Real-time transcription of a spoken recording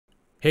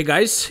Hey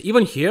guys,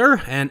 Ivan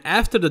here, and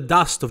after the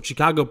dust of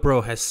Chicago Pro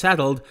has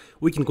settled,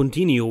 we can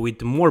continue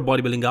with more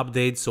bodybuilding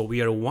updates. So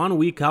we are 1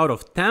 week out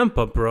of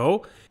Tampa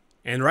Pro,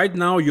 and right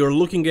now you're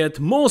looking at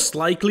most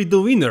likely the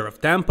winner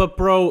of Tampa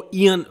Pro,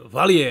 Iain,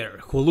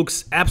 who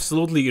looks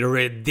absolutely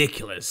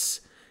ridiculous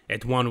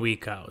at 1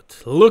 week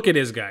out. Look at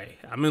this guy.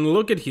 I mean,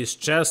 look at his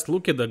chest,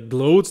 look at the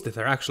glutes that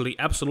are actually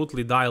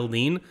absolutely dialed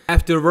in.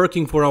 After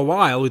working for a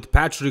while with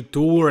Patrick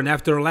Tour and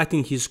after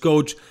letting his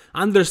coach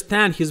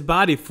understand his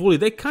body fully,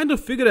 they kind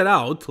of figured it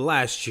out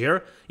last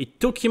year. It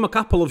took him a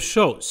couple of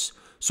shows.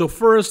 So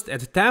first,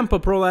 at Tampa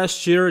Pro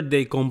last year,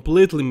 they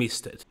completely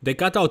missed it. They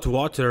cut out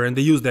water and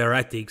they used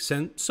diuretics,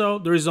 and so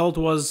the result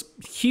was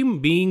him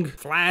being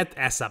flat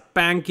as a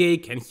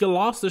pancake, and he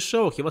lost the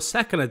show. He was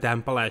second at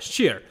Tampa last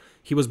year.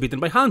 He was beaten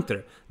by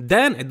Hunter.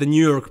 Then at the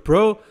New York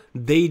Pro,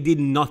 they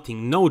did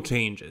nothing, no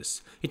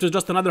changes. It was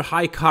just another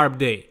high carb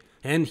day.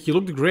 And he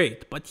looked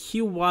great, but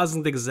he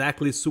wasn't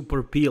exactly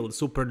super peeled,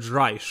 super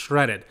dry,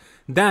 shredded.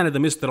 Then at the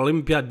Mr.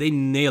 Olympia, they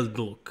nailed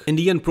the look. And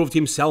Iain proved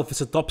himself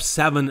as a top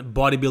 7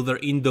 bodybuilder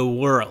in the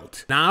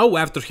world. Now,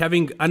 after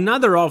having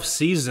another off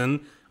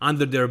season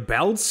under their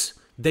belts,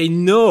 they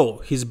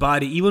know his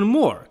body even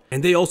more.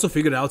 And they also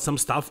figured out some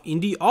stuff in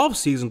the off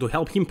season to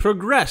help him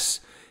progress.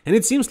 And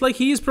it seems like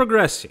he is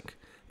progressing.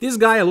 This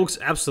guy looks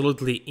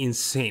absolutely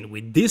insane.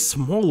 With this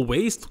small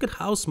waist, look at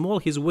how small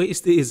his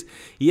waist is.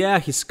 Yeah,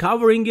 he's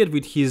covering it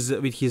with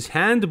his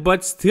hand,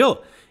 but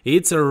still,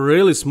 it's a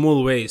really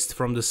small waist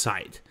from the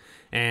side.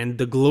 And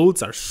the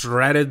glutes are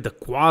shredded, the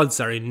quads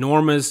are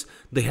enormous,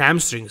 the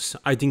hamstrings,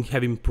 I think,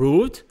 have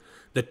improved.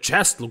 The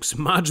chest looks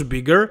much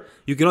bigger.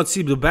 You cannot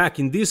see the back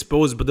in this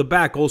pose, but the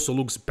back also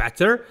looks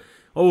better.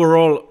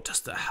 Overall,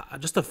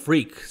 just a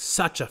freak,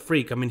 such a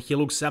freak. I mean, he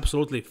looks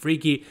absolutely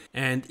freaky.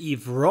 And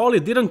if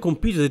Roelly didn't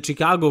compete at the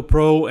Chicago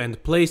Pro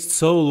and placed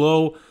so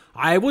low,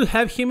 I would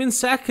have him in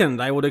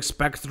second. I would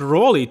expect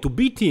Roelly to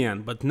beat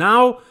Iain, but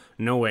now,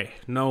 no way,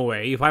 no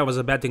way. If I was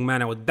a betting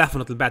man, I would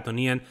definitely bet on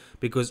Iain,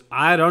 because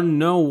I don't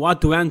know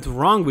what went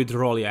wrong with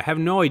Roelly. I have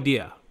no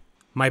idea.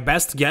 My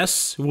best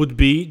guess would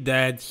be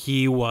that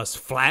he was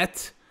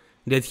flat,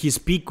 that his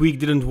peak week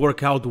didn't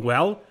work out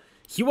well.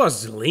 He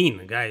was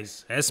lean,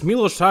 guys. As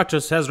Michal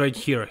says right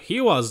here, he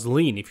was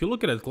lean. If you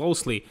look at it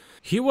closely,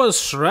 he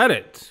was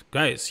shredded.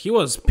 Guys, he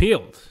was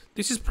peeled.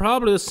 This is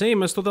probably the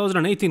same as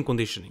 2018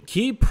 conditioning.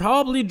 He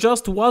probably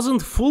just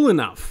wasn't full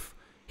enough.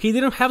 He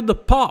didn't have the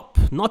pop,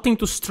 nothing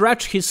to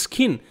stretch his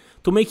skin,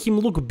 to make him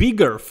look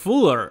bigger,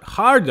 fuller,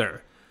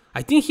 harder.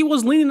 I think he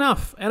was lean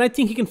enough, and I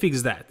think he can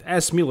fix that,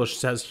 as Michal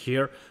says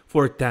here,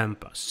 for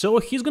Tampa. So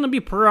he's gonna be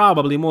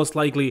probably, most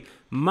likely,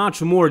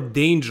 much more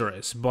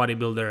dangerous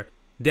bodybuilder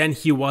than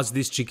he was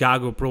this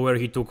Chicago Pro, where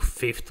he took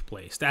 5th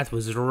place. That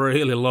was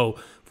really low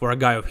for a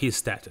guy of his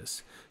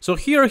status. So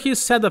here he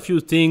said a few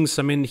things.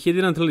 I mean, he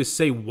didn't really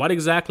say what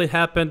exactly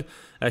happened.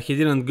 He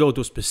didn't go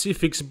to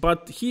specifics,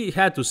 but he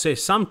had to say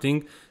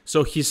something.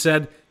 So he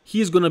said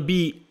he's gonna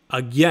be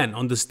again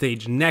on the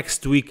stage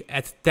next week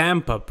at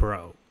Tampa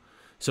Pro.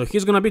 So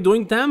he's gonna be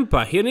doing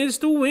Tampa. He needs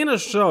to win a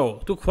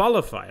show to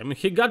qualify. I mean,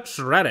 he got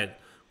shredded.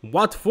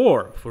 What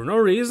for? For no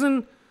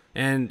reason?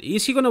 And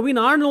is he gonna win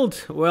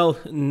Arnold? Well,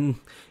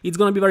 it's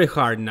gonna be very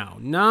hard now.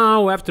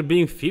 Now, after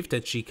being 5th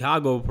at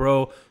Chicago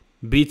Pro,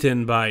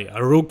 beaten by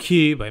a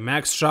rookie, by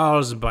Max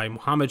Charles, by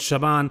Mohamed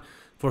Shaban,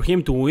 for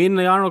him to win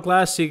the Arnold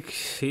Classic,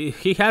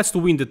 he has to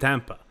win the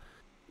Tampa.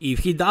 If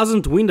he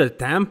doesn't win the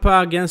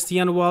Tampa against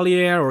Iain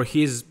Valliere, or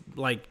he's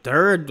like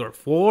 3rd or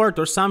 4th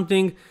or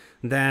something,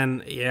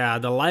 then yeah,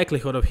 the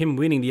likelihood of him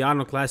winning the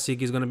Arnold Classic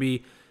is gonna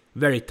be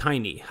very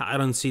tiny. I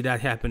don't see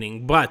that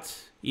happening. But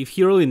if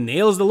he really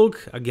nails the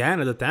look again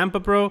at the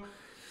Tampa Pro,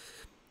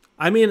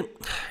 I mean,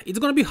 it's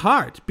gonna be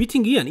hard.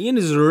 Beating Iain. Iain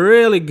is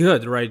really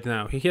good right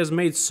now. He has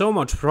made so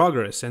much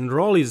progress, and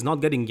Roelly is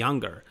not getting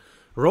younger.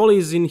 Roelly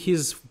is in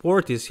his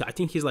 40s. I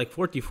think he's like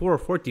 44 or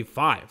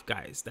 45,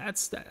 guys.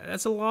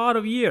 That's a lot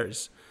of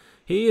years.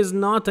 He is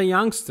not a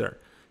youngster.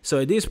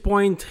 So at this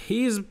point,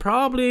 he's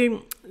probably,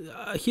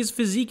 his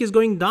physique is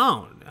going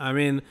down. I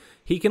mean,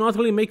 he cannot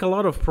really make a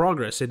lot of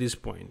progress at this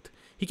point.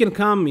 He can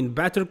come in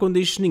better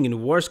conditioning,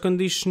 in worse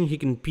condition. He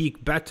can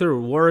peak better or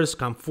worse,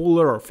 come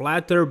fuller or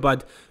flatter,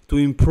 but to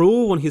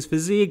improve on his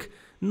physique,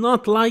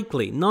 not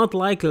likely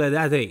at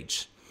that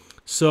age.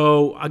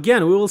 So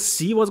again, we will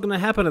see what's going to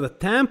happen at the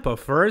Tampa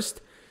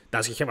first.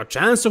 Does he have a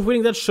chance of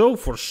winning that show?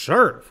 For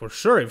sure.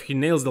 If he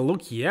nails the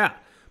look, yeah.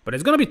 But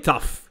it's going to be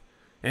tough.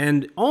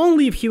 And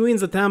only if he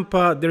wins the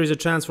Tampa, there is a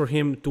chance for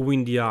him to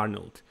win the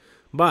Arnold.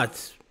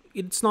 But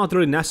it's not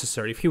really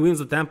necessary. If he wins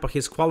the Tampa,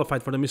 he's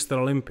qualified for the Mr.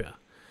 Olympia.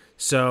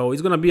 So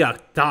it's gonna be a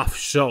tough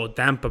show,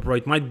 Tampa Pro.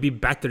 It might be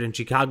better than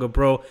Chicago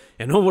Pro.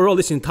 And overall,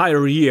 this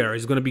entire year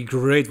is gonna be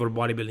great for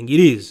bodybuilding.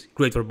 It is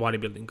great for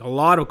bodybuilding. A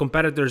lot of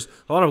competitors,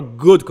 a lot of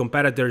good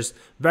competitors,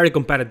 very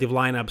competitive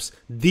lineups,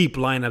 deep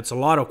lineups, a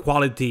lot of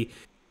quality,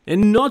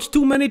 and not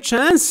too many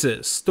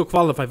chances to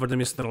qualify for the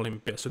Mr.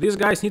 Olympia. So these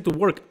guys need to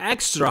work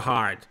extra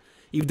hard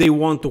if they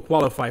want to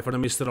qualify for the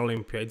Mr.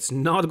 Olympia. It's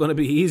not gonna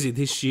be easy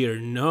this year,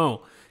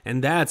 no.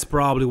 And that's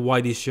probably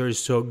why this year is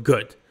so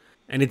good.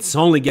 And it's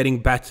only getting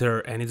better,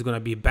 and it's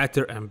gonna be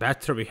better and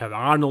better. We have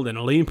Arnold and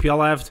Olympia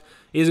left.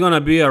 It's gonna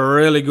be a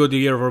really good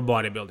year for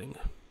bodybuilding.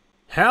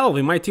 Hell,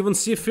 we might even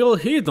see Phil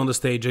Heath on the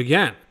stage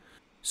again.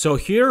 So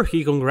here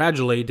he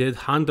congratulated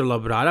Hunter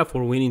Labrada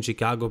for winning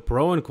Chicago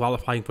Pro and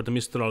qualifying for the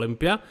Mr.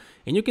 Olympia.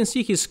 And you can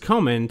see his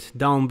comment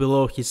down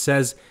below. He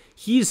says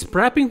he's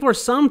prepping for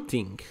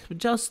something,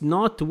 just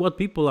not what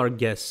people are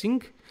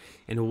guessing.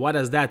 And what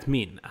does that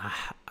mean?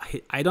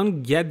 I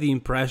don't get the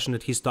impression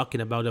that he's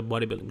talking about a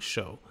bodybuilding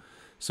show.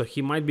 So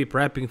he might be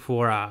prepping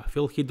for a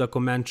Phil Heath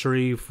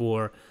documentary,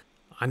 for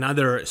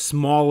another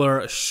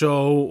smaller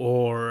show,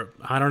 or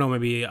I don't know,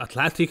 maybe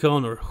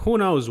Athleticon or who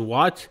knows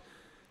what.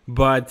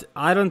 But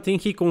I don't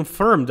think he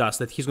confirmed us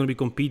that he's going to be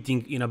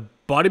competing in a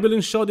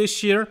bodybuilding show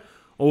this year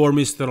or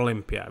Mr.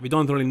 Olympia. We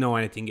don't really know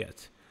anything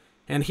yet.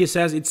 And he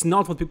says it's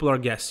not what people are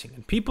guessing.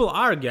 And people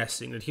are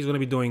guessing that he's going to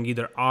be doing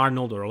either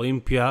Arnold or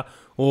Olympia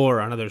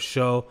or another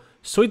show.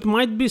 So it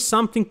might be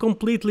something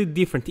completely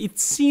different. It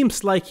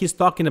seems like he's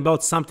talking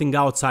about something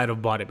outside of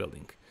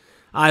bodybuilding.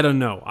 I don't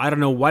know. I don't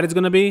know what it's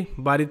going to be,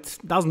 but it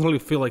doesn't really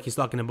feel like he's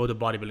talking about a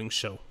bodybuilding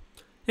show.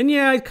 And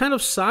yeah, it kind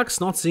of sucks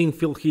not seeing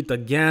Phil Heath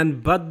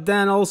again, but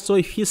then also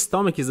if his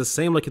stomach is the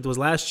same like it was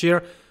last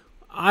year,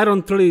 I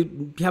don't really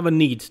have a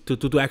need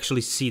to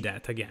actually see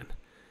that again.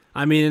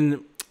 I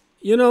mean,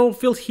 you know,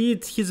 Phil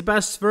Heath, his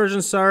best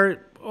versions are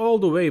all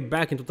the way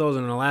back in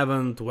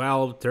 2011,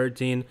 12,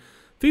 13,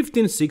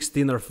 15,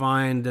 16 are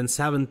fine, then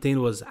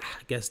 17 was,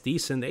 I guess,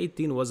 decent,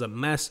 18 was a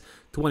mess,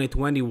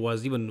 2020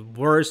 was even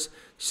worse,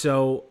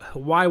 so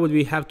why would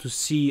we have to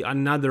see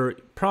another,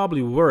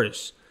 probably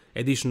worse,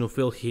 edition of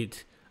Phil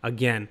Heath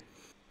again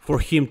for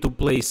him to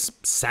place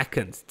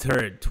second,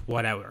 third,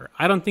 whatever?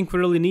 I don't think we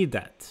really need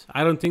that.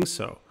 I don't think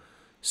so.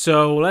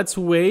 So let's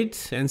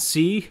wait and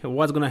see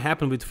what's gonna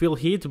happen with Phil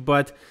Heath,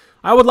 but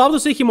I would love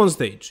to see him on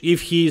stage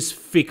if he's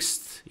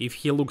fixed, if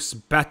he looks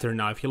better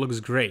now, if he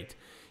looks great.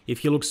 If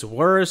he looks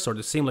worse or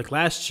the same like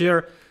last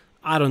year,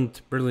 I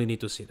don't really need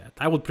to see that.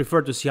 I would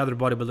prefer to see other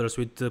bodybuilders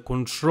with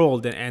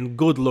controlled and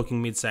good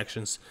looking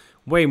midsections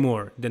way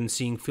more than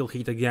seeing Phil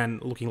Heath again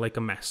looking like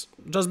a mess.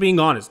 Just being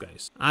honest,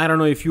 guys. I don't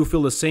know if you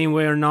feel the same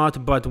way or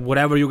not, but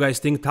whatever you guys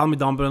think, tell me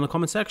down below in the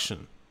comment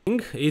section.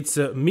 It's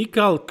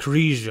Michal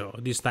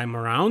Krizo this time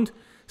around,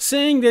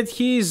 saying that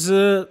he's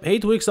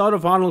 8 weeks out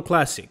of Arnold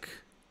Classic.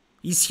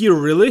 Is he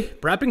really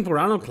prepping for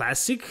Arnold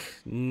Classic?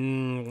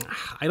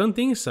 I don't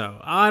think so.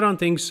 I don't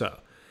think so.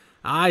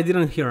 I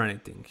didn't hear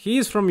anything.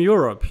 He's from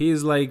Europe.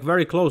 He's like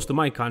very close to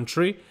my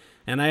country,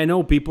 and I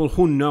know people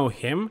who know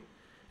him.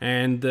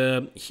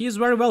 And he's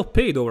very well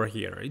paid over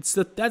here.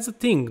 That's the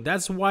thing.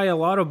 That's why a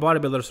lot of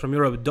bodybuilders from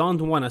Europe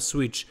don't want to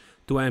switch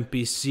to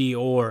NPC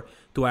or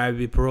to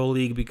IFBB Pro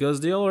League, because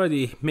they're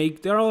already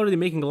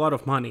making a lot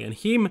of money. And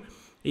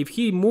if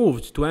he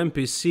moved to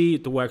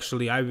NPC, to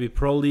actually IFBB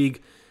Pro League,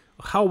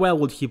 how well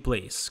would he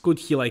place? Could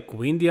he like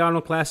win the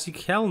Arnold Classic?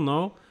 Hell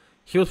no.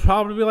 He would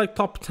probably be like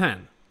top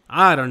 10.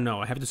 I don't know.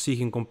 I have to see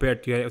him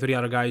compared to the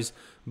other guys,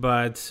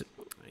 but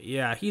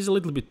yeah, he's a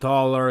little bit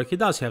taller. He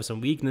does have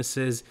some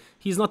weaknesses.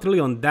 He's not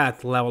really on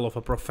that level of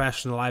a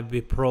professional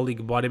IFBB Pro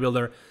League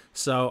bodybuilder,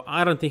 so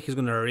I don't think he's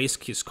going to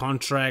risk his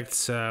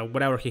contracts,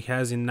 whatever he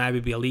has in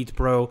IFBB Elite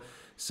Pro.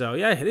 So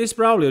yeah, it is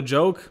probably a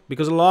joke,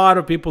 because a lot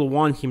of people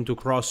want him to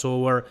cross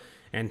over,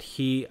 and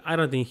I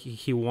don't think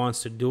he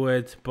wants to do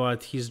it,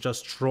 but he's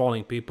just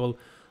trolling people.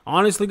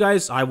 Honestly,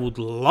 guys, I would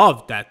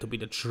love that to be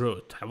the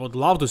truth. I would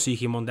love to see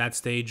him on that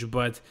stage,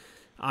 but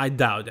I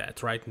doubt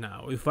that right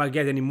now. If I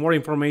get any more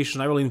information,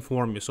 I will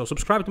inform you. So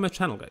subscribe to my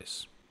channel,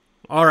 guys.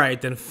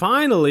 Alright, and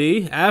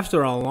finally,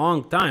 after a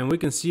long time, we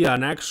can see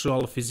an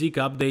actual physique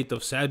update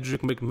of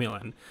Cedric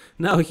McMillan.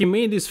 Now, he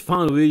made this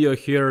fun video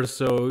here,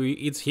 so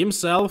it's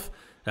himself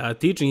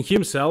teaching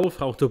himself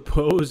how to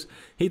pose.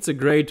 It's a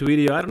great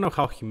video. I don't know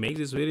how he makes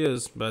these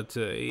videos, but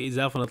it's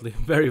definitely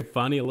very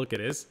funny. Look at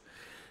this.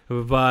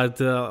 But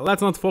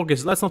let's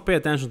not pay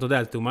attention to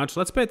that too much.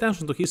 Let's pay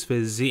attention to his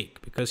physique,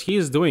 because he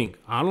is doing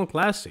Arnold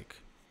Classic.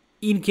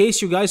 In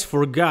case you guys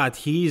forgot,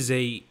 he is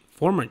a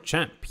former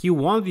champ. He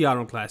won the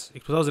Arnold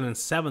Classic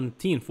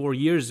 2017, 4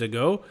 years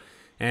ago,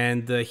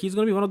 and he's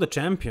going to be one of the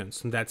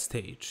champions on that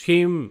stage.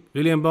 Him,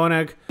 William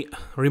Bonac.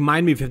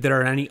 Remind me if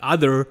there are any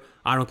other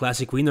Arnold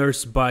Classic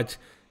winners, but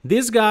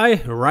this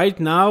guy right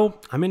now,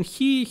 I mean,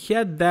 he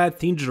had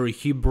that injury.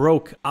 He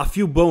broke a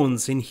few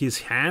bones in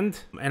his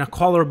hand and a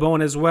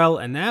collarbone as well,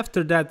 and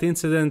after that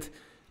incident,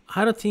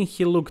 I don't think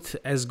he looked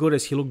as good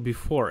as he looked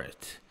before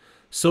it.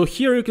 So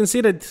here you can see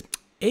that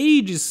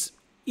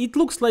it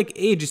looks like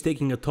age is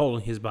taking a toll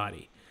on his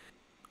body.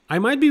 I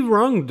might be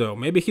wrong though.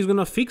 Maybe he's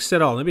gonna fix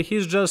it all. Maybe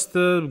he's just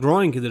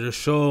growing into the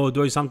show,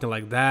 doing something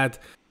like that.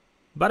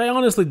 But I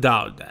honestly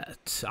doubt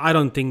that. I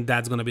don't think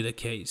that's gonna be the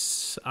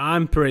case.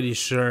 I'm pretty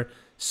sure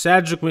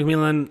Cedric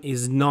McMillan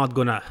is not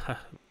gonna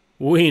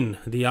win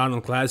the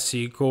Arnold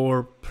Classic,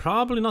 or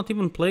probably not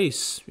even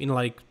place in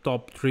like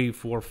top 3,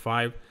 4,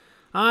 5.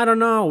 I don't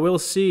know, we'll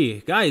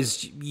see.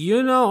 Guys,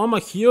 you know I'm a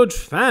huge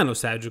fan of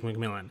Cedric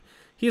McMillan.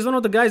 He's one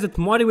of the guys that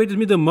motivated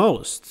me the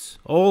most.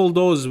 All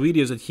those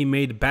videos that he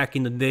made back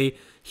in the day,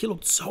 he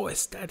looked so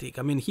aesthetic.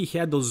 I mean, he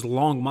had those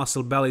long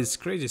muscle bellies,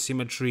 crazy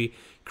symmetry,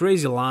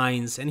 crazy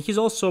lines, and he's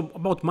also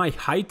about my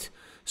height.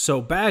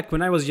 So back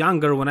when I was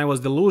younger, when I was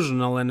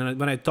delusional and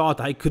when I thought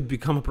I could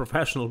become a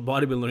professional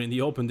bodybuilder in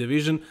the open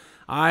division,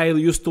 I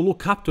used to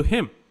look up to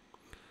him.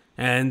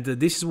 And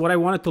this is what I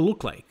wanted to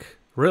look like.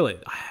 Really,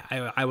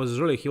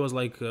 he was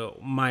like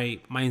my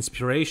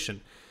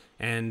inspiration.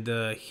 And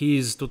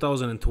his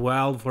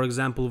 2012, for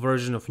example,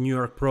 version of New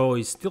York Pro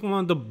is still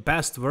one of the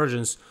best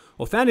versions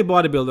of any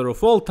bodybuilder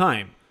of all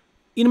time,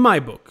 in my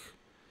book.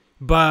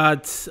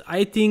 But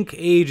I think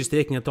age is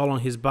taking a toll on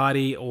his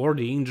body, or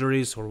the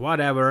injuries, or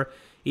whatever.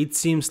 It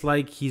seems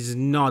like he's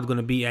not going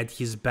to be at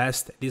his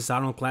best at this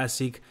Arnold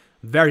Classic.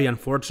 Very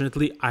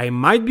unfortunately, I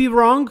might be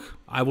wrong.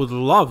 I would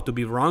love to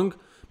be wrong.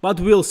 But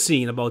we'll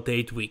see in about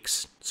 8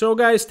 weeks. So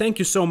guys, thank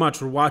you so much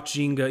for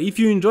watching. If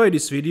you enjoyed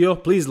this video,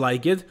 please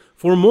like it.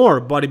 For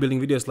more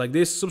bodybuilding videos like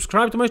this,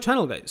 subscribe to my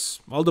channel, guys.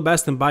 All the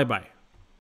best and bye-bye.